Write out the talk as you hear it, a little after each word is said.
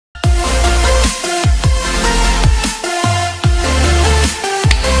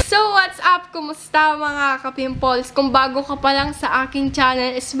Kumusta mga ka-pimples? Kung bago ka pa lang sa aking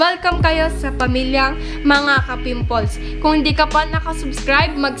channel, is welcome kayo sa pamilyang mga ka-pimples. Kung hindi ka pa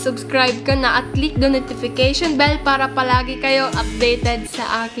nakasubscribe, mag-subscribe ka na at click the notification bell para palagi kayo updated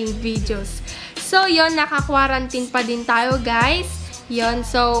sa aking videos. So, yon, naka-quarantine pa din tayo, guys. Yon,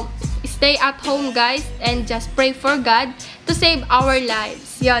 so, stay at home, guys, and just pray for God to save our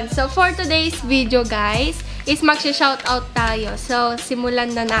lives. Yon, so for today's video, guys, is magsha-shoutout tayo. So,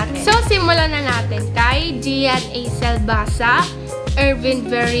 simulan na natin. Kay Gian A. Selbasa, Ervin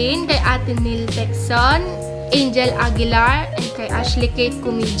Verin, kay Ate Neil Texon, Angel Aguilar, and kay Ashley Kate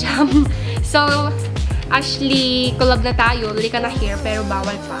Kumijam. So, Ashley, collab na tayo. Lili ka na here, pero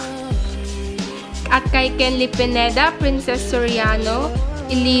bawal pa. At kay Kenly Pineda, Princess Soriano,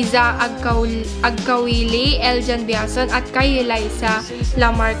 Eliza Agkawili, Eljan Biason, at kay Eliza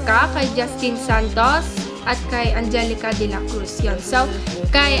Lamarca, kay Justin Santos, at kay Angelica de la Cruz. Yun. So,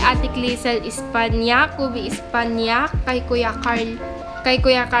 kay Ate Clisel Espanya, Kubi Espanya, kay Kuya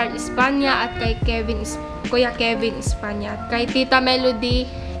Carl Espanya, at kay Kuya Kevin Espanya, at kay Tita Melody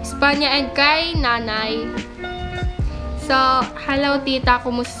Espanya, and kay Nanay. So, hello tita,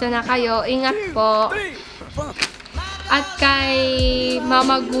 kumusta na kayo? Ingat po. At kay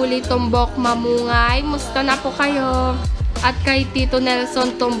Mama Guli Tombok Mamungay, musta na po kayo? At kay Tito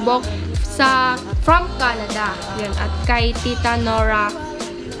Nelson Tombok from Canada. Yan. At kay Tita Nora.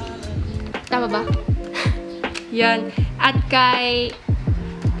 Tama ba? Yan. At kay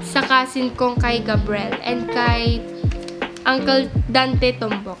sa cousin kong kay Gabriel. And kay Uncle Dante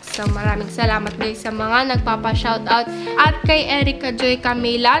Tombok. So, maraming salamat guys sa mga nagpapa-shoutout. At kay Erica Joy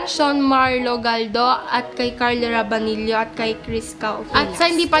Camilan, Sean Marlo Galdo, at kay Carly Rabanillo, at kay Chris Cao. At sa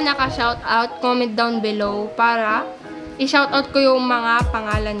hindi pa naka-shoutout, comment down below para i-shoutout ko yung mga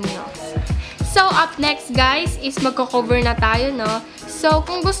pangalan niyo. So, up next guys is magko-cover na tayo, no? So,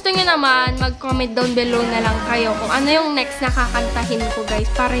 kung gusto niyo naman, mag-comment down below na lang kayo kung ano yung next na kakantahin ko guys,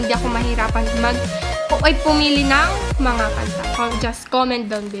 para hindi ako mahirapan ay pumili ng mga kanta. Just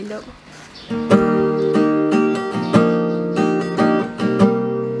comment down below.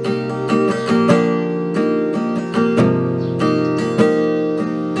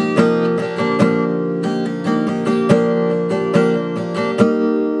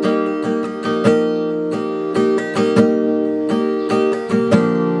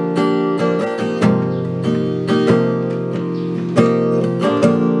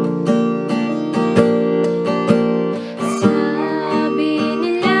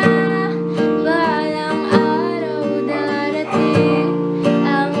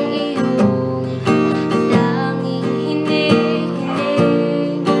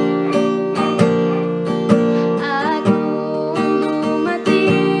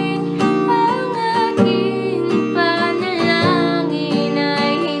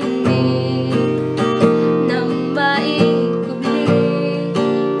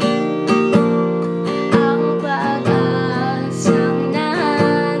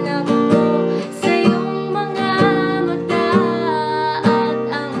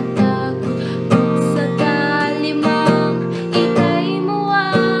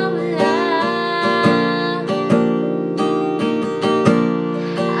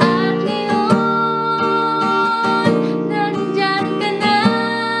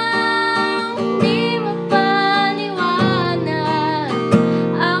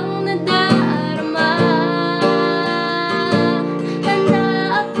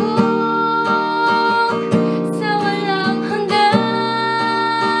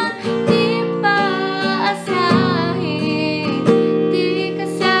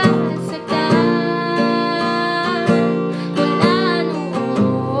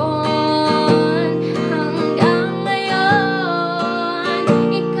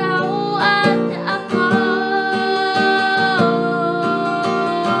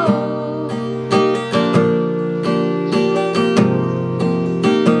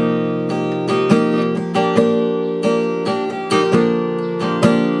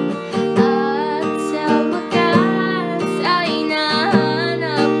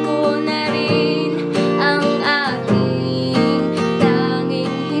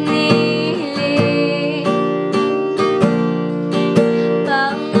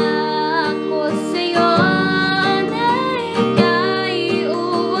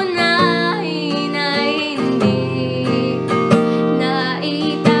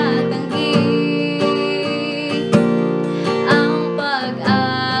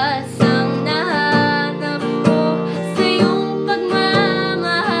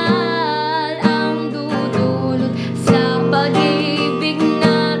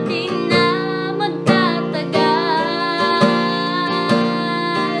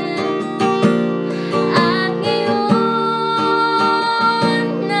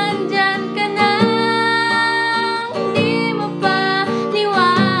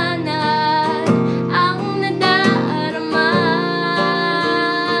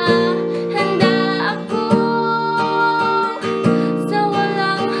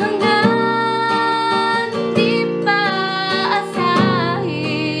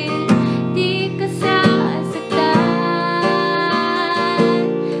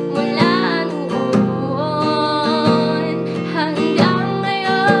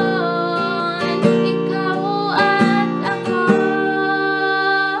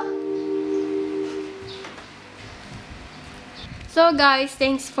 So guys,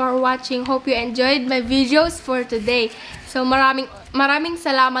 thanks for watching. Hope you enjoyed my videos for today. So maraming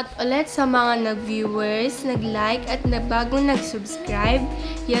salamat ulit sa mga nag-viewers, nag-like at bagong nag-subscribe.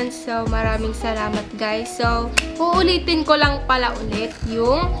 Yan, so maraming salamat guys. So uulitin ko lang pala ulit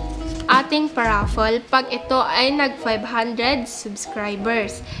yung ating paraffle pag ito ay nag 500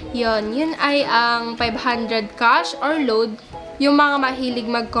 subscribers. Yun ay ang 500 cash or load. Yung mga mahilig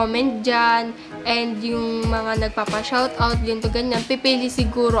mag-comment dyan, and yung mga nagpapa-shoutout, yun to ganyan, pipili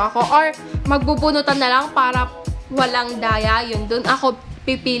siguro ako, or magbubunutan na lang para walang daya, yun, dun ako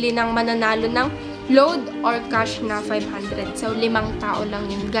pipili ng mananalo ng load or cash na 500. So, 5 tao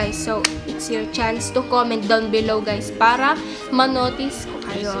lang yun, guys. So, it's your chance to comment down below, guys, para ma-notice ko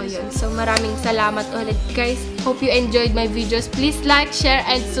kayo, yun. So, maraming salamat ulit, guys. Hope you enjoyed my videos. Please like, share,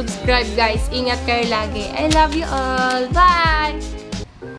 and subscribe, guys. Ingat kayo lagi. I love you all. Bye!